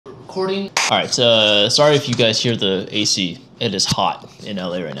recording. All right, so sorry if you guys hear the AC. It is hot in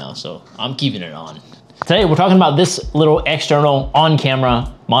LA right now, so I'm keeping it on. Today, we're talking about this little external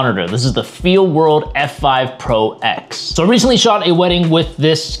on-camera monitor. This is the FeelWorld F5 PROX. So I recently shot a wedding with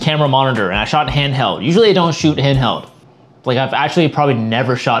this camera monitor, and I shot handheld. Usually I don't shoot handheld. Like, I've actually probably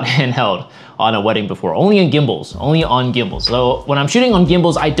never shot handheld on a wedding before, only on gimbals. So when I'm shooting on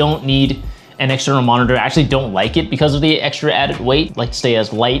gimbals, I don't need an external monitor. I actually don't like it because of the extra added weight. I like to stay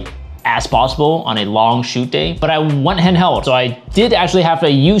as light as possible on a long shoot day, but I went handheld. So I did actually have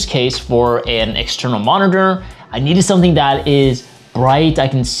a use case for an external monitor. I needed something that is bright, I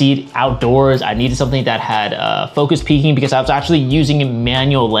can see it outdoors. I needed something that had focus peaking because I was actually using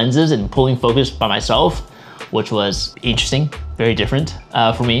manual lenses and pulling focus by myself, which was interesting, very different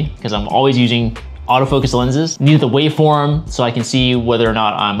for me because I'm always using autofocus lenses. Needed the waveform so I can see whether or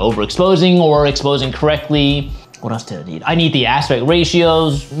not I'm overexposing or exposing correctly. What else did I need? I need the aspect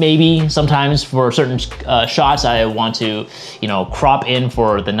ratios, maybe sometimes for certain shots I want to, crop in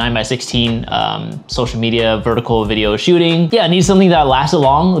for the 9x16 social media vertical video shooting. Yeah, I need something that lasted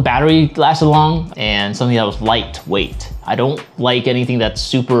long, the battery lasted long, and something that was lightweight. I don't like anything that's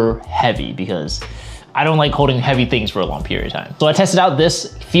super heavy because I don't like holding heavy things for a long period of time. So I tested out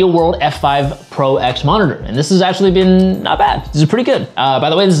this FeelWorld F5 PROX monitor, and this has actually been not bad. This is pretty good. By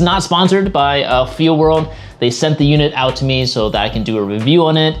the way, this is not sponsored by FeelWorld. They sent the unit out to me so that I can do a review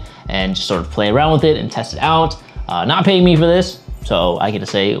on it and just sort of play around with it and test it out. Not paying me for this, so I get to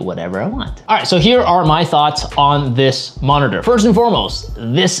say whatever I want. All right, so here are my thoughts on this monitor. First and foremost,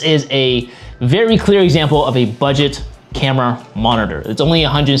 this is a very clear example of a budget camera monitor. It's only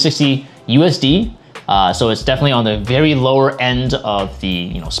 160 USD. So it's definitely on the very lower end of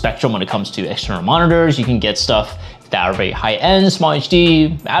the spectrum when it comes to external monitors. You can get stuff that are very high end, Small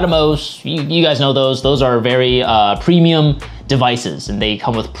HD, Atomos. You guys know those. Those are very premium devices, and they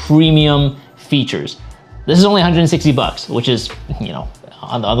come with premium features. This is only 160 bucks, which is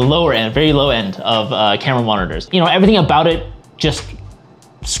on the lower end, very low end of camera monitors. Everything about it just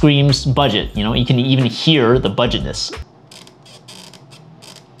screams budget. You can even hear the budgetness.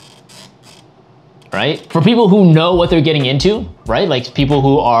 Right? For people who know what they're getting into, right? Like people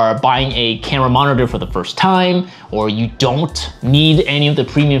who are buying a camera monitor for the first time, or you don't need any of the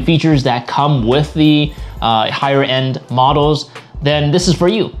premium features that come with the higher end models, then this is for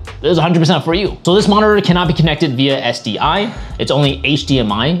you. This is 100% for you. So this monitor cannot be connected via SDI. It's only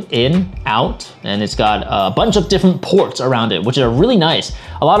HDMI in, out, and it's got a bunch of different ports around it, which are really nice.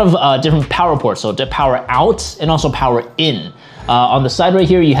 A lot of different power ports, so to power out and also power in. On the side right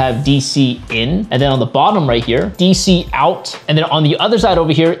here, you have DC in, and then on the bottom right here, DC out, and then on the other side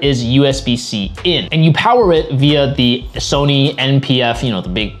over here is USB-C in. And you power it via the Sony NPF, the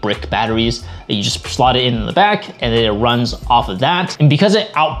big brick batteries. You just slot it in the back, and then it runs off of that. And because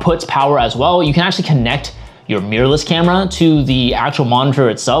it outputs power as well, you can actually connect your mirrorless camera to the actual monitor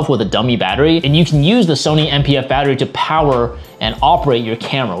itself with a dummy battery, and you can use the Sony NPF battery to power and operate your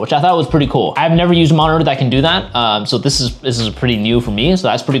camera, which I thought was pretty cool. I've never used a monitor that can do that, so this is pretty new for me, so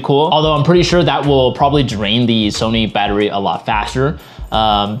that's pretty cool. Although I'm pretty sure that will probably drain the Sony battery a lot faster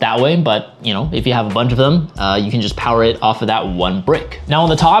that way, but if you have a bunch of them, you can just power it off of that one brick. Now on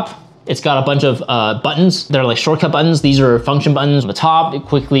the top, it's got a bunch of buttons. They're like shortcut buttons. These are function buttons. On the top, it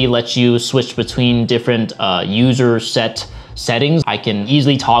quickly lets you switch between different user set settings. I can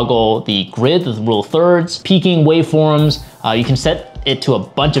easily toggle the grid, the rule of thirds, peaking, waveforms. You can set it to a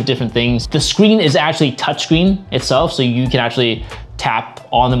bunch of different things. The screen is actually touchscreen itself, so you can actually tap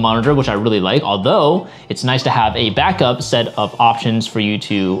on the monitor, which I really like, although it's nice to have a backup set of options for you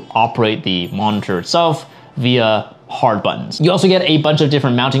to operate the monitor itself via hard buttons. You also get a bunch of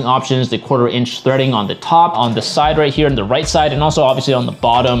different mounting options, the 1/4 inch threading on the top, on the side right here, on the right side, and also obviously on the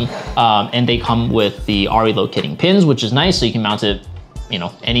bottom. And they come with the RE locating pins, which is nice, so you can mount it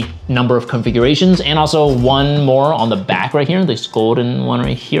any number of configurations, and also one more on the back right here, this golden one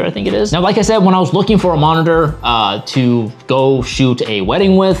right here, I think it is. Now, like I said, when I was looking for a monitor to go shoot a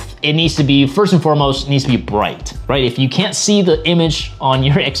wedding with, it needs to be, first and foremost, it needs to be bright, right? If you can't see the image on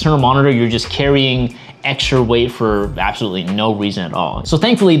your external monitor, you're just carrying extra weight for absolutely no reason at all. So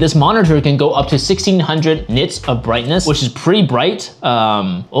thankfully, this monitor can go up to 1600 nits of brightness, which is pretty bright.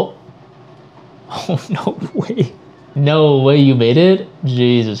 Oh, no way. No way you made it?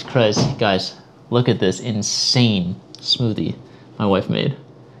 Jesus Christ. Guys, look at this insane smoothie my wife made.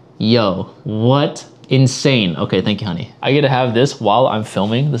 Yo, what? Insane. Okay, thank you, honey. I get to have this while I'm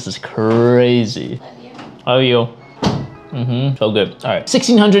filming. This is crazy. Love you. So good. All right,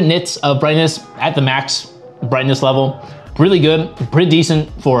 1600 nits of brightness at the max brightness level. really good, pretty decent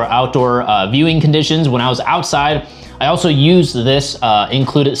for outdoor viewing conditions. When I was outside, I also used this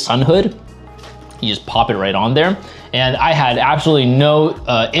included sun hood. You just pop it right on there. And I had absolutely no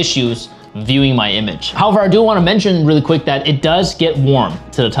issues viewing my image. However, I do want to mention really quick that it does get warm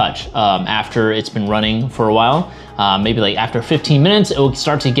to the touch after it's been running for a while. Maybe like after 15 minutes, it will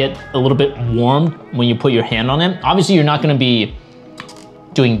start to get a little bit warm when you put your hand on it. Obviously, you're not going to be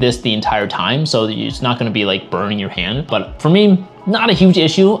doing this the entire time, so it's not going to be like burning your hand. But for me, not a huge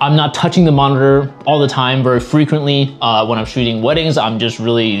issue. I'm not touching the monitor all the time very frequently. When I'm shooting weddings, I'm just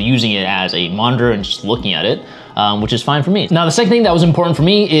really using it as a monitor and just looking at it, which is fine for me. Now, the second thing that was important for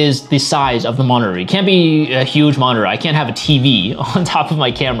me is the size of the monitor. It can't be a huge monitor. I can't have a TV on top of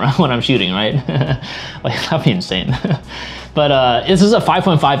my camera when I'm shooting, right? Like, that'd be insane. But this is a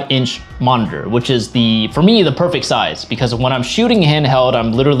 5.5 inch monitor, which is for me, the perfect size, because when I'm shooting handheld,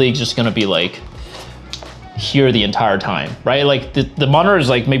 I'm literally just gonna be like here the entire time, right? Like the monitor is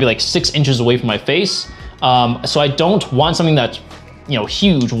like maybe like 6 inches away from my face. So I don't want something that's, you know,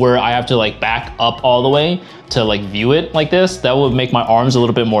 huge where I have to like back up all the way to like view it like this. That would make my arms a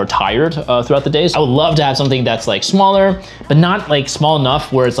little bit more tired throughout the day. So I would love to have something that's like smaller, but not like small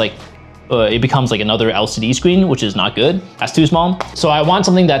enough where it's like, it becomes like another LCD screen, which is not good. That's too small. So I want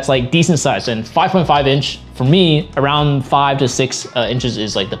something that's like decent size, and 5.5 inch for me, around 5 to 6 inches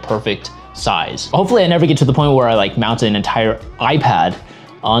is like the perfect size. Hopefully I never get to the point where I like mount an entire iPad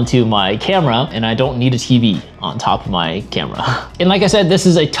onto my camera and I don't need a TV on top of my camera. And like I said, this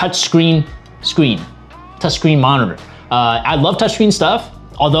is a touchscreen monitor. I love touchscreen stuff,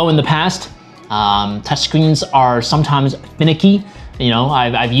 although in the past, touchscreens are sometimes finicky. You know,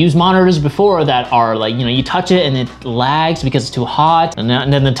 I've used monitors before that are like, you know, you touch it and it lags because it's too hot, and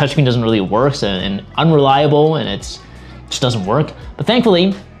then the touchscreen doesn't really work, and unreliable, and it just doesn't work. But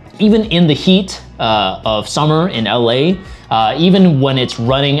thankfully, even in the heat of summer in LA, even when it's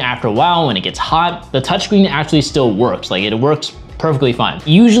running after a while, when it gets hot, the touchscreen actually still works. Like, it works perfectly fine.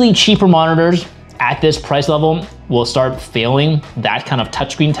 Usually cheaper monitors at this price level will start failing that kind of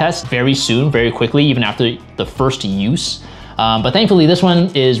touchscreen test very soon, very quickly, even after the first use. But thankfully, this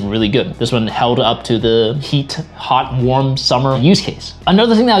one is really good. This one held up to the hot, warm summer use case.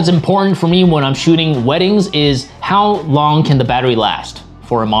 Another thing that's important for me when I'm shooting weddings is how long can the battery last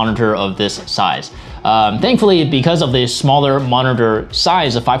for a monitor of this size. Thankfully, because of the smaller monitor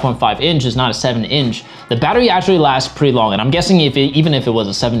size, a 5.5 inch is not a 7 inch, the battery actually lasts pretty long. And I'm guessing even if it was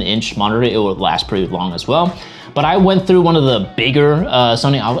a 7 inch monitor, it would last pretty long as well. But I went through one of the bigger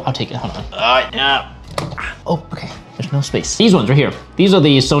Sony, I'll take it, hold on. Yeah. Oh, okay. There's no space. These ones right here. These are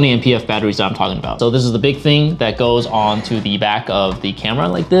the Sony NPF batteries that I'm talking about. So this is the big thing that goes onto the back of the camera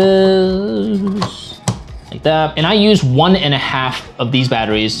like this, like that. And I use 1.5 of these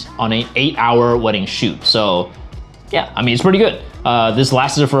batteries on an 8-hour wedding shoot. So yeah, I mean, it's pretty good. This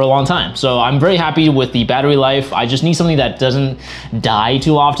lasted for a long time. So I'm very happy with the battery life. I just need something that doesn't die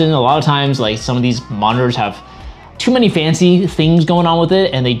too often. A lot of times, like, some of these monitors have too many fancy things going on with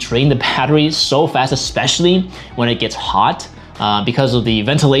it, and they drain the battery so fast, especially when it gets hot. Because of the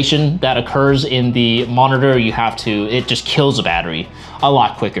ventilation that occurs in the monitor, it just kills the battery a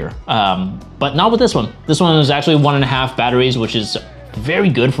lot quicker. But not with this one. This one is actually 1.5 batteries, which is very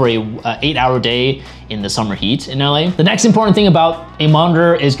good for a 8-hour day in the summer heat in LA. The next important thing about a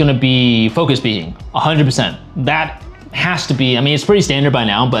monitor is gonna be focus peaking, 100%. That has to be, I mean, it's pretty standard by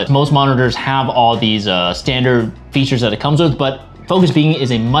now, but most monitors have all these standard features that it comes with, but focus peaking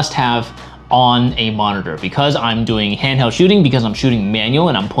is a must-have on a monitor. Because I'm doing handheld shooting, because I'm shooting manual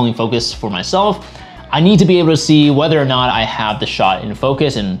and I'm pulling focus for myself, I need to be able to see whether or not I have the shot in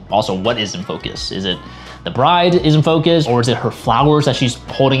focus, and also what is in focus. Is it the bride is in focus, or is it her flowers that she's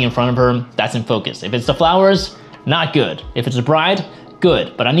holding in front of her that's in focus? If it's the flowers, not good. If it's the bride,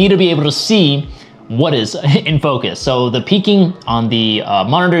 good. But I need to be able to see what is in focus. So the peaking on the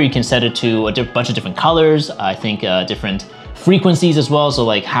monitor, you can set it to a bunch of different colors. I think different frequencies as well. So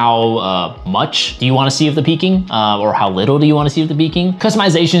like how much do you want to see of the peaking, or how little do you want to see of the peaking?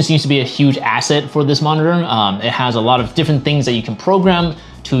 Customization seems to be a huge asset for this monitor. It has a lot of different things that you can program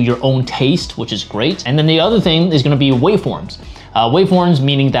to your own taste, which is great. And then the other thing is going to be waveforms. Waveforms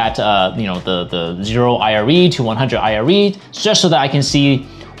meaning that you know, the 0 IRE to 100 IRE, just so that I can see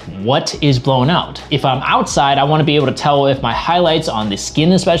what is blown out. If I'm outside, I want to be able to tell if my highlights on the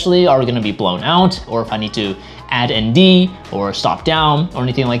skin especially are going to be blown out, or if I need to add ND or stop down or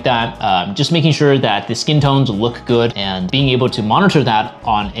anything like that. Just making sure that the skin tones look good, and being able to monitor that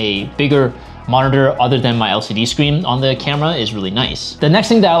on a bigger monitor other than my LCD screen on the camera is really nice. The next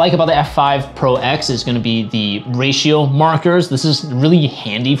thing that I like about the F5 Pro X is gonna be the ratio markers. This is really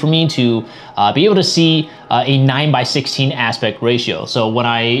handy for me to be able to see a 9:16 aspect ratio. So when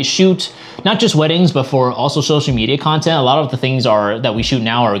I shoot, not just weddings, but for also social media content, a lot of the things that we shoot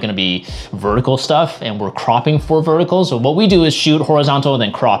now are gonna be vertical stuff, and we're cropping for vertical. So what we do is shoot horizontal and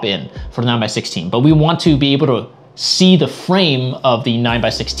then crop in for 9:16. But we want to be able to see the frame of the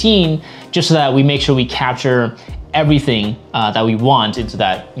 9:16 just so that we make sure we capture everything that we want into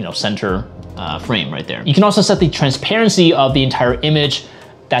that center frame right there. You can also set the transparency of the entire image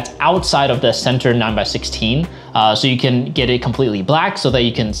that's outside of the center 9:16. So you can get it completely black so that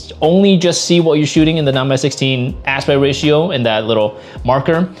you can only just see what you're shooting in the 9:16 aspect ratio in that little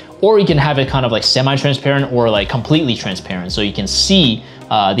marker. Or you can have it kind of like semi-transparent or like completely transparent so you can see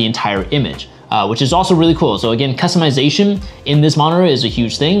the entire image. Which is also really cool. So again, customization in this monitor is a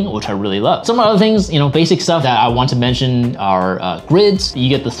huge thing, which I really love. Some other things, basic stuff that I want to mention are grids. You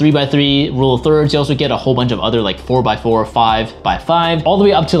get the 3x3 rule of thirds. You also get a whole bunch of other like 4x4, 5x5, all the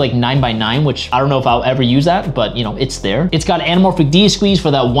way up to like 9x9, which I don't know if I'll ever use that, but it's there. It's got anamorphic D-squeeze for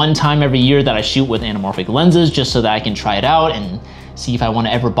that one time every year that I shoot with anamorphic lenses, just so that I can try it out and see if I want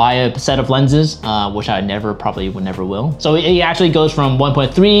to ever buy a set of lenses, which I probably would never will. So it actually goes from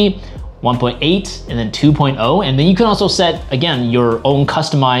 1.3, 1.8, and then 2.0. And then you can also set, again, your own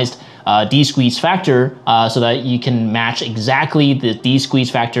customized D-squeeze factor so that you can match exactly the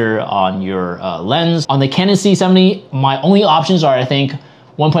D-squeeze factor on your lens. On the Canon C70, my only options are, I think,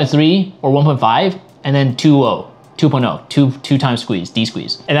 1.3 or 1.5, and then 2.0, two times squeeze,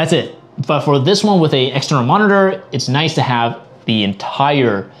 D-squeeze. And that's it. But for this one with a external monitor, it's nice to have the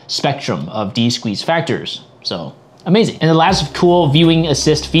entire spectrum of D-squeeze factors. So amazing. And the last cool viewing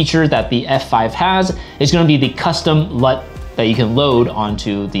assist feature that the F5 has is gonna be the custom LUT that you can load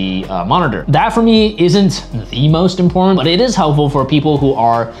onto the monitor. That for me isn't the most important, but it is helpful for people who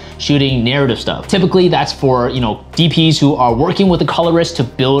are shooting narrative stuff. Typically that's for DPs who are working with a colorist to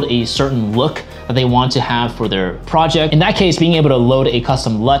build a certain look that they want to have for their project. In that case, being able to load a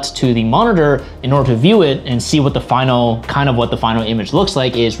custom LUT to the monitor in order to view it and see what the final image looks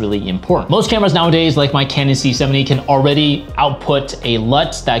like is really important. Most cameras nowadays, like my Canon C70, can already output a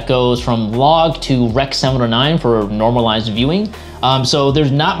LUT that goes from log to Rec 709 for normalized viewing. So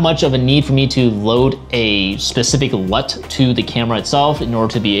there's not much of a need for me to load a specific LUT to the camera itself in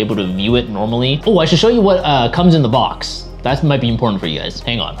order to be able to view it normally. Oh, I should show you what comes in the box. That might be important for you guys.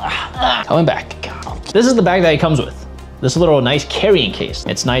 Hang on. Coming back. This is the bag that it comes with. This little nice carrying case.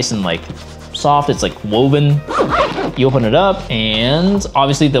 It's nice and like soft. It's like woven. You open it up, and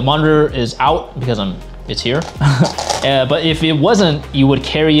obviously the monitor is out because it's here. But if it wasn't, you would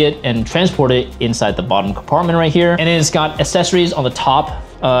carry it and transport it inside the bottom compartment right here. And it's got accessories on the top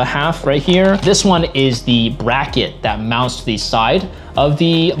half right here. This one is the bracket that mounts to the side of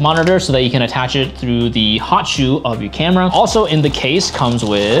the monitor so that you can attach it through the hot shoe of your camera. Also in the case comes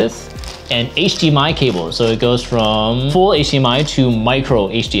with an HDMI cable. So it goes from full HDMI to micro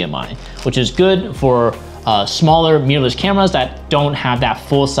HDMI, which is good for smaller mirrorless cameras that don't have that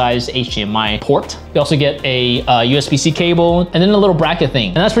full-size HDMI port. You also get a USB-C cable and then a little bracket thing.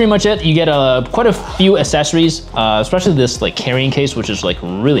 And that's pretty much it. You get quite a few accessories, especially this like carrying case, which is like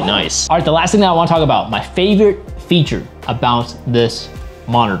really nice. All right, the last thing that I want to talk about, my favorite feature about this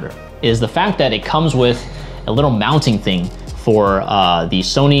monitor is the fact that it comes with a little mounting thing for the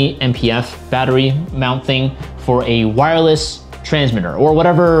Sony NPF battery mount thing for a wireless transmitter or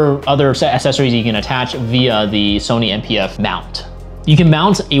whatever other accessories you can attach via the Sony NPF mount. You can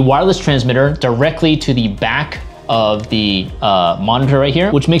mount a wireless transmitter directly to the back of the monitor right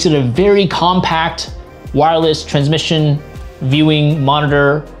here, which makes it a very compact wireless transmission viewing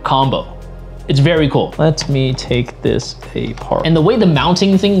monitor combo. It's very cool. Let me take this apart. And the way the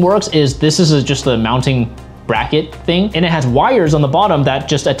mounting thing works is this is just the mounting bracket thing, and it has wires on the bottom that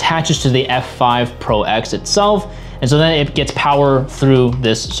just attaches to the F5 Pro X itself. And so then it gets power through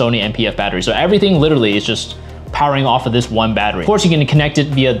this Sony NPF battery. So everything literally is just powering off of this one battery. Of course, you can connect it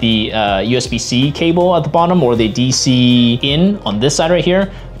via the USB-C cable at the bottom or the DC in on this side right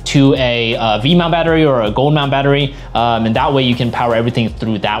here to a V-mount battery or a gold mount battery. And that way you can power everything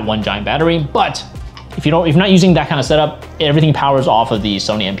through that one giant battery. But if you're not using that kind of setup, everything powers off of the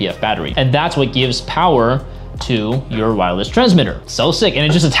Sony NPF battery. And that's what gives power to your wireless transmitter. So sick. And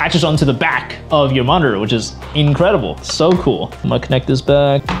it just attaches onto the back of your monitor, which is incredible. So cool. I'm gonna connect this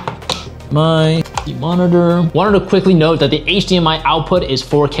back. My monitor. Wanted to quickly note that the HDMI output is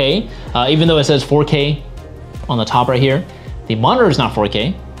 4K. Even though it says 4K on the top right here, the monitor is not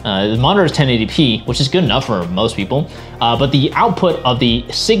 4K. The monitor is 1080p, which is good enough for most people. But the output of the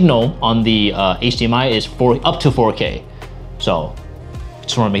signal on the HDMI is up to 4K. So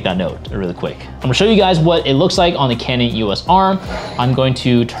just want to make that note really quick. I'm gonna show you guys what it looks like on the Canon EOS R. I'm going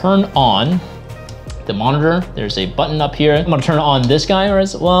to turn on the monitor. There's a button up here. I'm gonna turn on this guy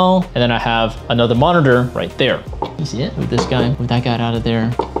as well. And then I have another monitor right there. You see it? Move this guy, move that guy out of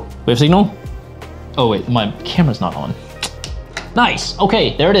there. We have signal? Oh wait, my camera's not on. Nice,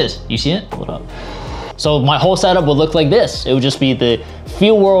 okay, there it is. You see it? Hold up. So my whole setup would look like this. It would just be the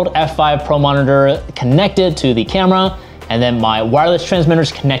FeelWorld F5 Pro monitor connected to the camera, and then my wireless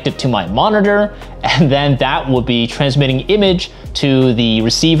transmitters connected to my monitor, and then that will be transmitting image to the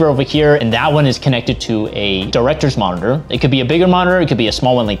receiver over here, and that one is connected to a director's monitor. It could be a bigger monitor, it could be a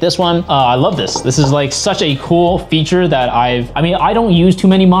small one like this one. I love this. This is like such a cool feature that I don't use too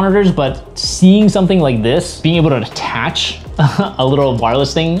many monitors, but seeing something like this, being able to attach a little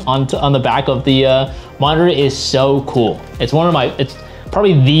wireless thing on the back of the monitor is so cool. It's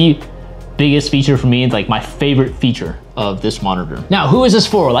probably the biggest feature for me, like my favorite feature of this monitor. Now, who is this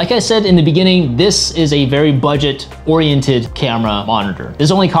for? Like I said in the beginning, this is a very budget-oriented camera monitor. This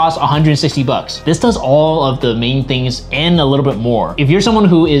only costs 160 bucks. This does all of the main things and a little bit more. If you're someone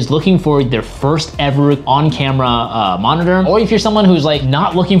who is looking for their first ever on-camera monitor, or if you're someone who's like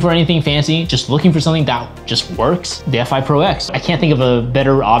not looking for anything fancy, just looking for something that just works, the F5 Pro X. I can't think of a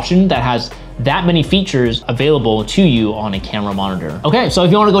better option that has that many features available to you on a camera monitor. Okay, so if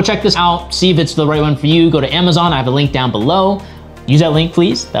you wanna go check this out, see if it's the right one for you, go to Amazon. I have a link down below. Use that link,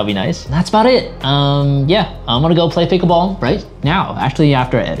 please. That'd be nice. And that's about it. Yeah, I'm gonna go play pickleball right now. Actually,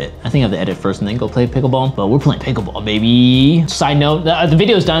 after I edit. I think I have to edit first and then go play pickleball, but we're playing pickleball, baby. Side note, the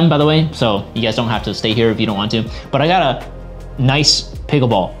video is done, by the way, so you guys don't have to stay here if you don't want to, but I got a nice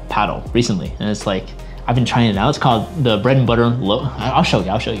pickleball paddle recently, and it's like, I've been trying it out. It's called the Bread and Butter I'll show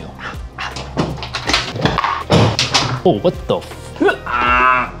you. Oh, what the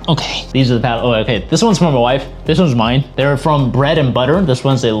okay, these are the paddles. Oh, okay, this one's from my wife. This one's mine. They're from Bread and Butter. This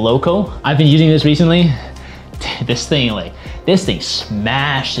one's a Loco. I've been using this recently. This thing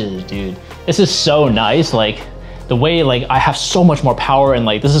smashes, dude. This is so nice. Like, the way like I have so much more power, and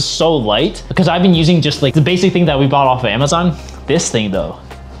like this is so light because I've been using just like the basic thing that we bought off of Amazon. This thing though,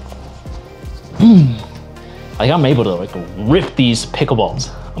 like I'm able to like rip these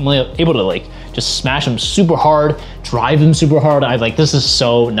pickleballs. I'm able to like just smash them super hard, drive them super hard. This is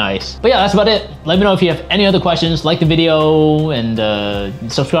so nice. But yeah, that's about it. Let me know if you have any other questions. Like the video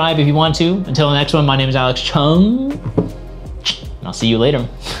and subscribe if you want to. Until the next one, my name is Alex Chung, and I'll see you later.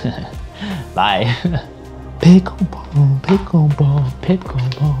 Bye. Pickleball, pickleball,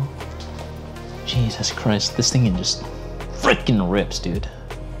 pickleball. Jesus Christ, this thing just freaking rips, dude.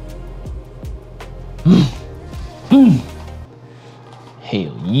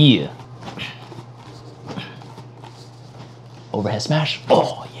 Hell yeah. Overhead smash.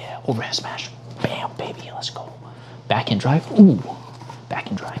 Oh yeah, overhead smash. Bam, baby, let's go. Backhand drive. Ooh,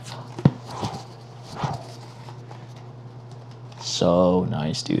 backhand drive. So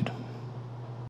nice, dude.